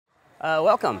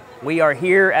Welcome. We are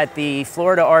here at the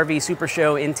Florida RV Super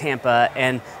Show in Tampa,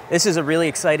 and this is a really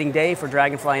exciting day for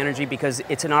Dragonfly Energy because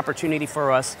it's an opportunity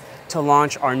for us to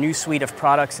launch our new suite of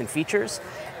products and features.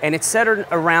 And it's centered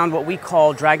around what we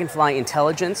call Dragonfly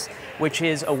IntelLigence, which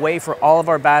is a way for all of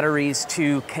our batteries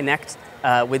to connect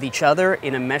with each other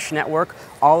in a mesh network,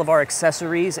 all of our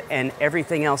accessories and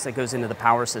everything else that goes into the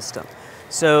power system.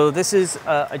 So this is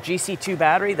a GC2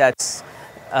 battery that's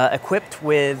equipped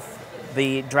with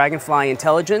the Dragonfly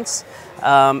IntelLigence.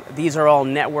 These are all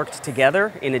networked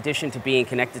together in addition to being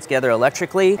connected together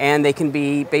electrically, and they can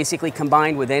be basically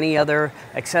combined with any other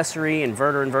accessory,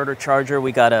 inverter, charger.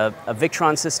 We got a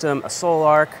Victron system, a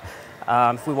Solarc.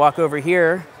 If we walk over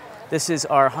here, this is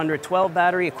our 112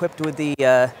 battery equipped with the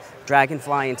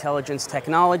Dragonfly IntelLigence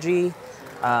technology.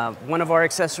 One of our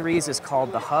accessories is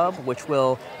called the hub, which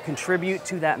will contribute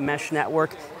to that mesh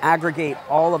network, aggregate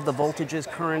all of the voltages,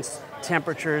 currents,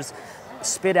 temperatures,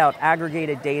 spit out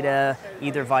aggregated data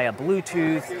either via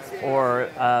Bluetooth or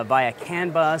via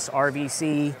CAN bus,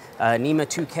 RVC, NEMA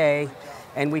 2K.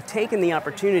 And we've taken the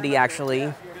opportunity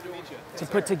actually to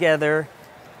put together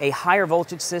a higher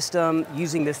voltage system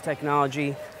using this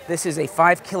technology. This is a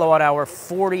 5 kilowatt hour,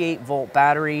 48 volt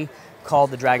battery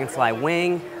called the Dragonfly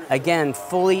Wing. Again,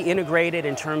 fully integrated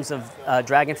in terms of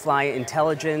Dragonfly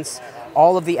IntelLigence.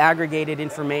 All of the aggregated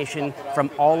information from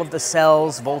all of the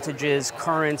cells, voltages,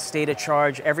 currents, state of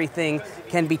charge, everything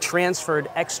can be transferred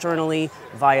externally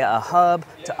via a hub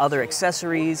to other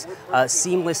accessories,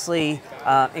 seamlessly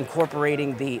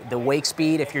incorporating the wake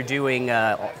speed if you're doing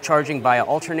charging by an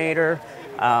alternator.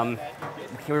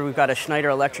 Here we've got a Schneider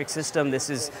electric system. This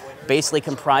is basically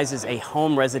comprises a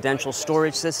home residential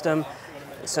storage system.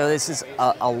 So this is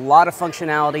a lot of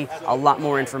functionality, a lot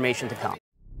more information to come.